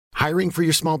Hiring for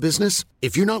your small business?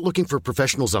 If you're not looking for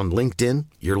professionals on LinkedIn,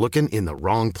 you're looking in the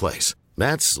wrong place.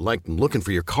 That's like looking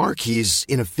for your car keys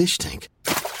in a fish tank.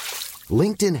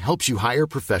 LinkedIn helps you hire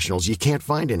professionals you can't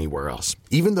find anywhere else,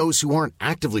 even those who aren't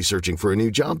actively searching for a new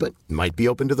job but might be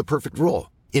open to the perfect role.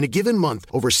 In a given month,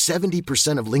 over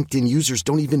 70% of LinkedIn users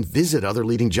don't even visit other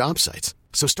leading job sites.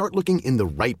 So start looking in the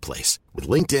right place. With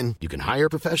LinkedIn, you can hire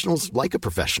professionals like a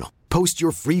professional. Post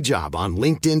your free job on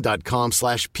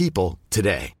linkedin.com/people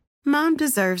today. Mom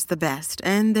deserves the best,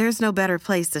 and there's no better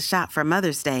place to shop for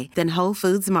Mother's Day than Whole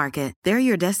Foods Market. They're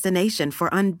your destination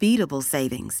for unbeatable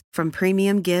savings, from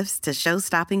premium gifts to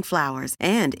show-stopping flowers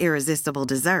and irresistible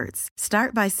desserts.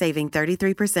 Start by saving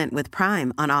 33% with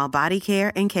Prime on all body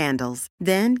care and candles.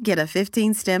 Then get a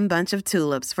 15-stem bunch of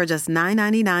tulips for just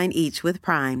 $9.99 each with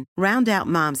Prime. Round out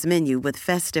Mom's menu with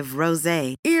festive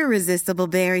rosé, irresistible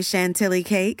berry chantilly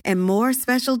cake, and more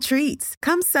special treats.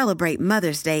 Come celebrate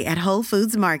Mother's Day at Whole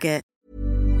Foods Market.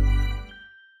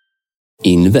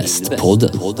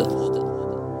 Investpodden.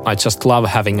 I just love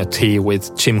having a tea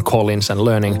with Jim Collins and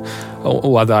learning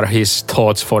what are his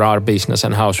thoughts for our business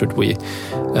and how should we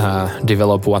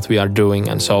develop what we are doing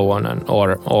and so on, and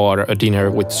or a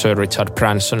dinner with Sir Richard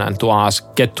Branson and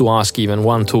get to ask even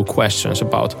 1-2 questions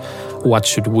about what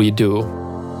should we do.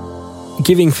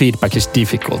 Giving feedback is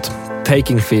difficult.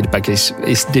 Taking feedback is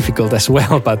difficult as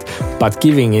well, but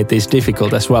giving it is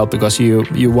difficult as well, because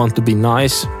you want to be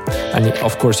nice, and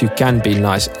of course you can be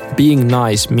nice. Being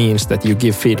nice means that you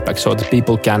give feedback so that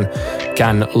people can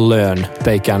learn,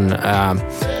 they can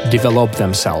develop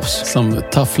themselves. Some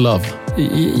tough love.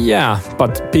 Yeah,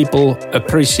 but people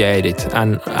appreciate it,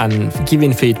 and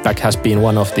giving feedback has been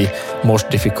one of the most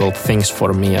difficult things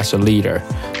for me as a leader.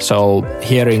 So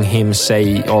hearing him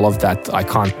say all of that, I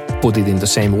can't put it in the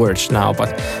same words now,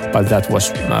 but that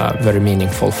was very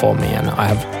meaningful for me, and I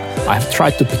have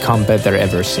tried to become better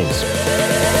ever since.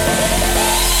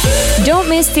 Don't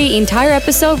miss the entire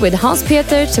episode with Hans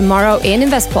Peter tomorrow in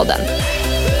Investpodden.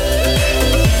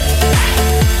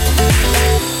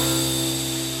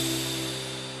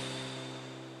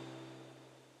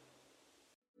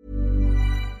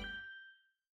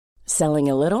 Selling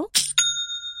a little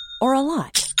or a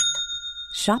lot?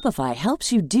 Shopify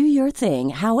helps you do your thing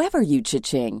however you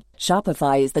cha-ching.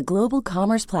 Shopify is the global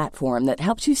commerce platform that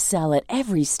helps you sell at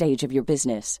every stage of your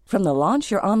business. From the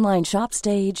launch your online shop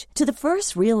stage to the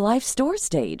first real-life store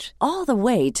stage, all the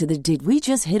way to the did we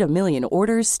just hit a million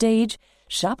orders stage.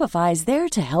 Shopify is there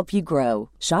to help you grow.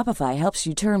 Shopify helps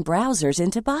you turn browsers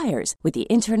into buyers with the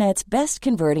internet's best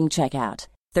converting checkout.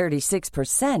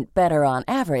 36% better on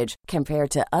average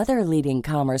compared to other leading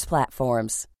commerce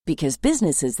platforms. Because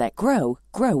businesses that grow,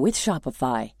 grow with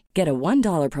Shopify. Get a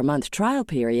 $1 per month trial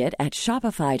period at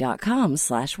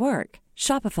shopify.com/work.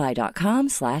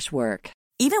 Shopify.com/work.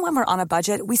 Even when we're on a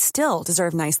budget, we still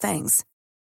deserve nice things.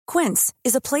 Quince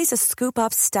is a place to scoop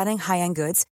up stunning high-end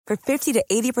goods for 50 to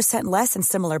 80% less than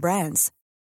similar brands.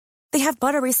 They have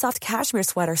buttery soft cashmere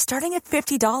sweaters starting at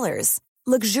 $50,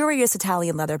 luxurious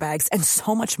Italian leather bags, and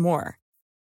so much more.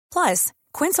 Plus,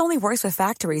 Quince only works with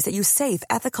factories that use safe,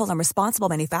 ethical, and responsible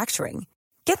manufacturing.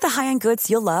 Get the high-end goods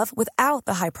you'll love without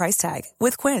the high price tag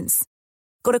with Quince.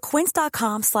 Go to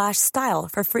quince.com/style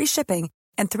for free shipping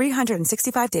and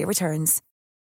 365-day returns.